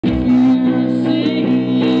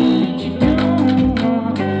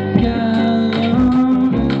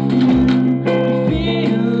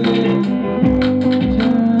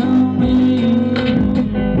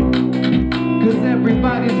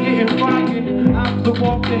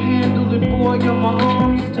off the handle and boy, you're my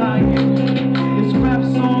arms tired. It's rap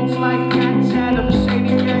songs like Cat Chatham,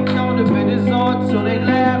 Shady Jack out of it is art, so they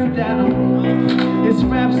laughed at him. It's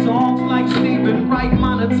rap songs like Stephen Wright,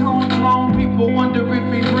 monotone drone, people wonder if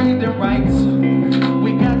he breathing right.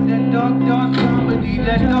 We got that dark comedy,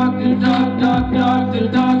 that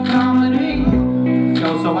dark comedy.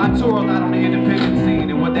 Yo, so I tour a lot on the independent scene,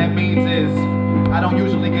 and what that means is I don't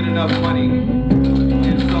usually get enough money,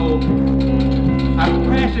 and so I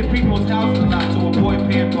crash at people's houses a lot to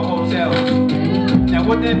avoid paying for hotels. Now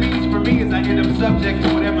what that means for me is I end up subject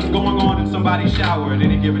to whatever's going on in somebody's shower at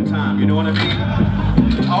any given time, you know what I mean?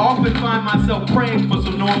 I often find myself praying for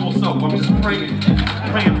some normal soap. I'm just praying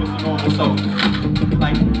for some normal soap.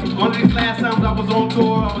 Like, one of these last times I was on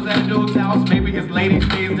tour, I was at a dude's house, maybe his lady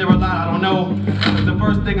stays there a lot, I don't know. But the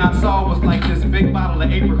first thing I saw was like this big bottle of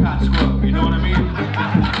apricot scrub, you know what I mean?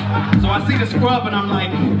 So I see the scrub and I'm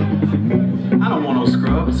like, I don't want no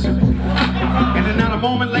scrubs. And then not a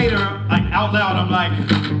moment later, like out loud, I'm like,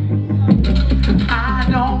 I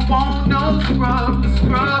don't want no scrub. The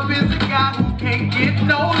scrub is a guy who can't get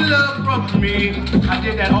no love from me. I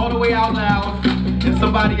did that all the way out loud in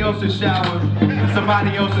somebody else's shower, in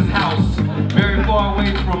somebody else's house, very far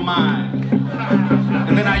away from mine.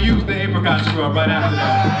 And then I used the apricot scrub right after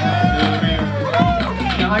that. You know what I mean?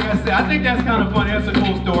 Now, like I said, I think that's kind of funny. That's a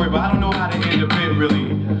cool story, but I don't know how to end a bit,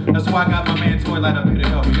 really. That's why I got my man Toy Light up here to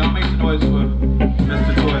help me. Y'all make some noise for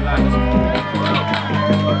Mr. Toy Light.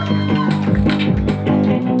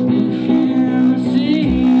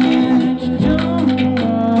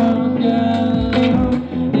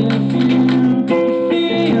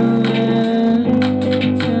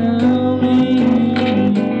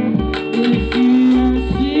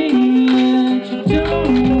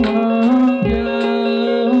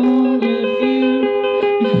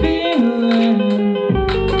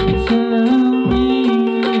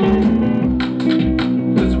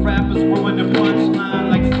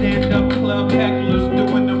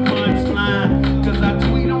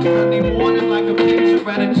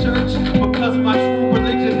 Because my true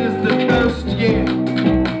religion is the thirst, yeah.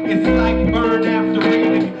 It's like burn after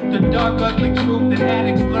reading the dark, ugly truth that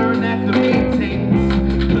addicts learn at the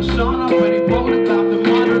meetings. Cause Sean already wrote about the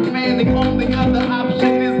modern man. The only other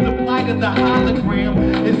option is the plight of the hologram.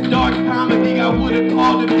 It's dark comedy, I would've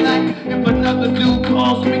called it black. If another dude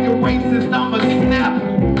calls me a racist, I'ma snap.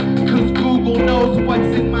 Cause Google knows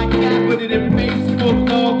what's in my cabinet, and Facebook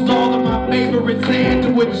logs all of my favorite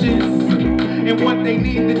sandwiches. And what they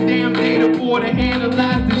need the damn data for to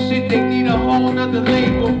analyze the shit, they need a whole nother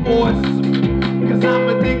labor force. Cause I'm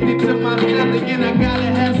addicted to my celly, and I gotta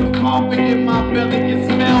have some coffee in my belly. You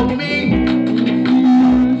smell me?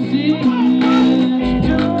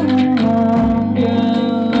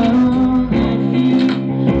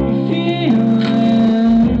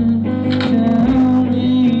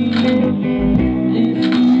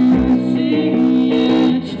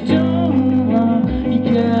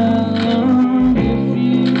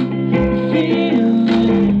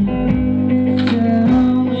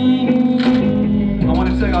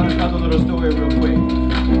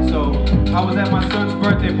 I was at my son's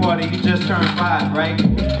birthday party. He just turned 5, right?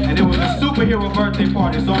 And it was a superhero birthday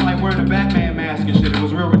party, so I'm like wearing a Batman mask and shit. It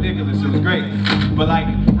was real ridiculous. It was great. But like,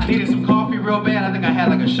 I needed some coffee real bad. I think I had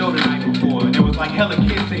like a show the night before, and there was like hella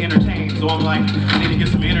kids to entertain. So I'm like, I need to get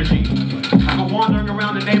some energy. I go wandering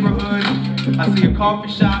around the neighborhood. I see a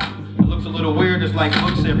coffee shop. It looks a little weird. There's like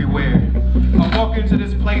books everywhere. I walk into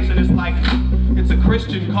this place and it's like, it's a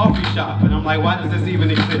Christian coffee shop. And I'm like, why does this even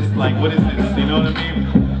exist? Like, what is this? You know what I mean?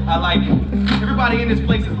 I like, everybody in this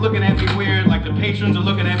place is looking at me weird, like the patrons are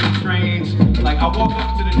looking at me strange. Like I walk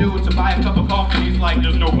up to the dude to buy a cup of coffee and he's like,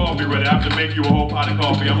 there's no coffee ready, I have to make you a whole pot of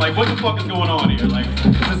coffee. I'm like, what the fuck is going on here? Like,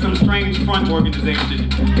 this is some strange front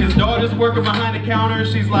organization. His daughter's working behind the counter,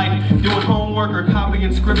 she's like doing homework or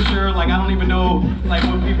copying scripture. Like I don't even know like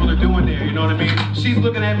what people are doing there, you know what I mean? She's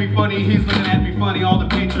looking at me funny, he's looking at me funny, all the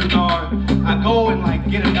patrons are. I go and like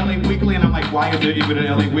get an LA Weekly and I'm like, why is there even an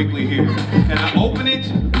LA Weekly here? And I open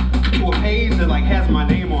it to a page that like has my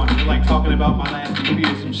name on it. They're like talking about my last EP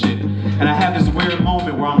or some shit. And I have this weird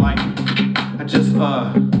moment where I'm like,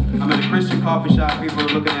 I'm at a Christian coffee shop, people are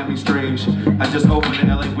looking at me strange. I just opened the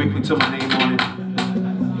LA Weekly to my name on it.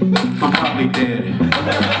 I'm probably dead.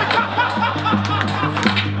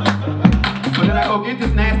 But then I go get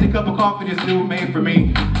this nasty cup of coffee this dude made for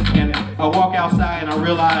me. And I walk outside and I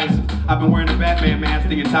realize I've been wearing a Batman mask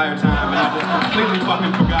the entire time and I just completely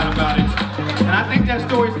fucking forgot about it. And I think that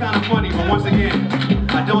story's kind of funny, but once again,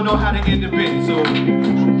 I don't know how to end a bit, so I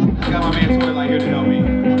got my man Toy Light here to help me.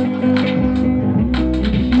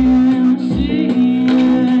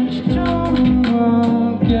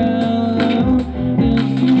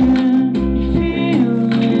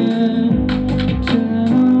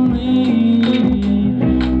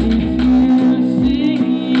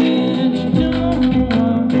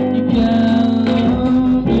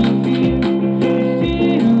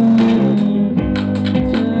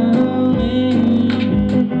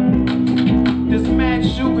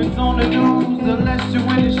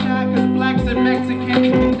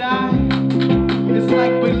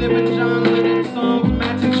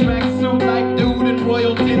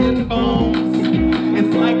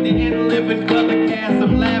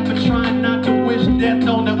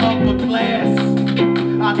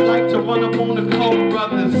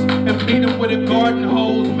 garden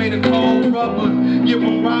hose made of cold rubber. Give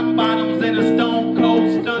them rock bottoms and a stone cold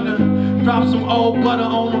stunner. Drop some old butter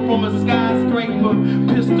on them from a skyscraper.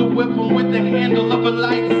 Pistol whip them with the handle of a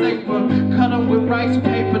lightsaber. Cut them with rice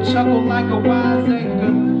paper, chuckle like a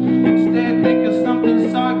wiseacre. Instead think of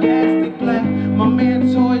something sarcastic black. My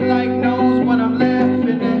man toy like knows what I'm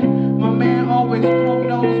laughing at. My man always pro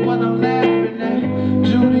knows what I'm laughing at.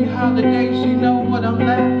 Judy Holiday, she know what I'm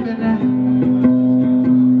laughing at.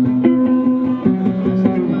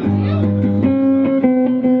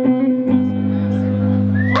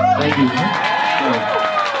 Thank you.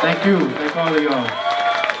 Thank you. Thank all of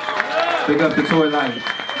y'all. Pick up the toy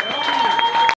light.